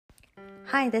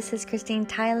Hi, this is Christine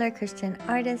Tyler, Christian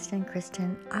artist and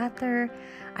Christian author.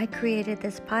 I created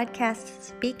this podcast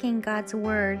speaking God's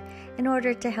word in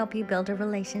order to help you build a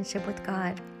relationship with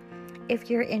God. If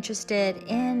you're interested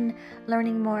in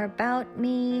learning more about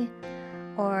me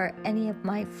or any of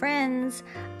my friends,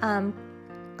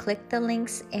 click the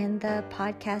links in the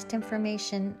podcast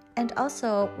information, and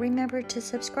also remember to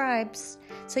subscribe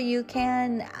so you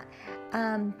can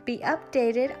be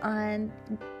updated on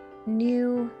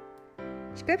new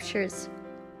scriptures.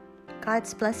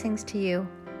 God's blessings to you.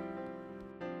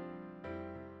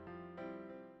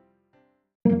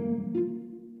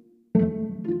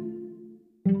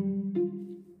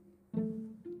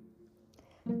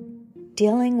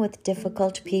 Dealing with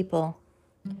difficult people.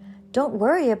 Don't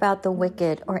worry about the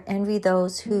wicked or envy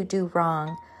those who do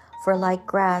wrong, for like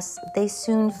grass, they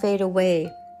soon fade away.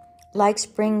 Like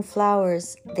spring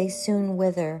flowers, they soon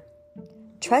wither.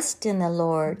 Trust in the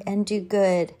Lord and do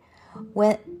good.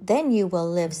 Then you will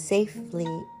live safely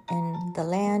in the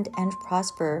land and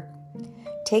prosper.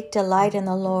 Take delight in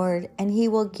the Lord, and He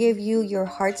will give you your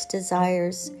heart's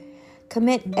desires.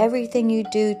 Commit everything you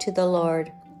do to the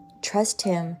Lord. Trust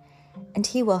Him, and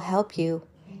He will help you.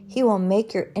 He will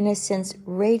make your innocence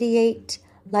radiate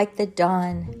like the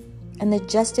dawn, and the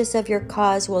justice of your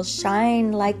cause will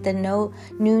shine like the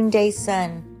noonday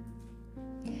sun.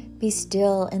 Be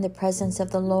still in the presence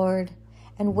of the Lord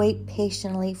and wait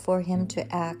patiently for Him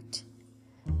to act.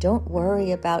 Don't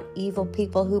worry about evil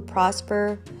people who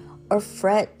prosper or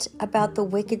fret about the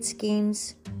wicked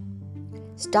schemes.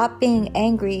 Stop being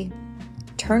angry.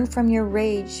 Turn from your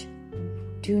rage.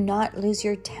 Do not lose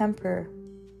your temper.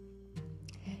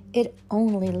 It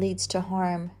only leads to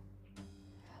harm.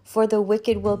 For the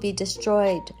wicked will be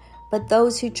destroyed, but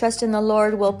those who trust in the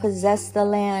Lord will possess the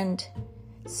land.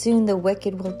 Soon the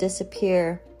wicked will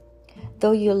disappear.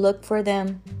 Though you look for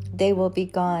them, they will be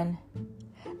gone.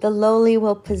 The lowly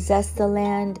will possess the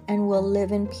land and will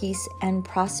live in peace and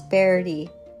prosperity.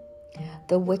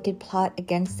 The wicked plot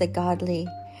against the godly.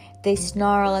 They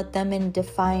snarl at them in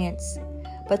defiance.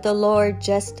 But the Lord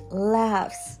just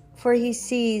laughs, for He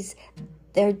sees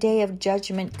their day of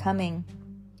judgment coming.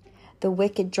 The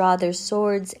wicked draw their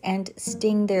swords and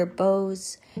sting their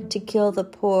bows to kill the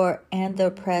poor and the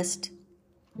oppressed,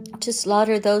 to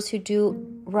slaughter those who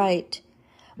do right.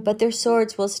 But their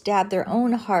swords will stab their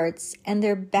own hearts, and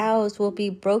their bows will be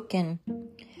broken.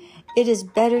 It is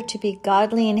better to be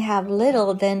godly and have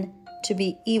little than to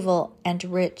be evil and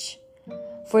rich.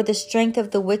 For the strength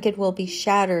of the wicked will be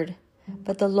shattered,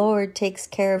 but the Lord takes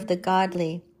care of the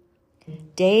godly.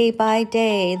 Day by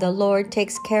day the Lord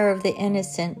takes care of the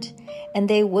innocent, and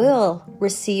they will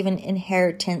receive an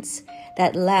inheritance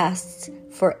that lasts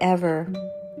forever.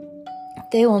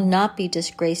 They will not be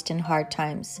disgraced in hard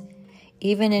times.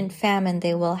 Even in famine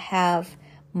they will have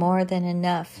more than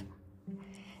enough.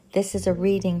 This is a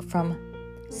reading from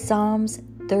Psalms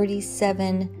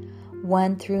 37,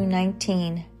 1 through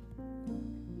 19.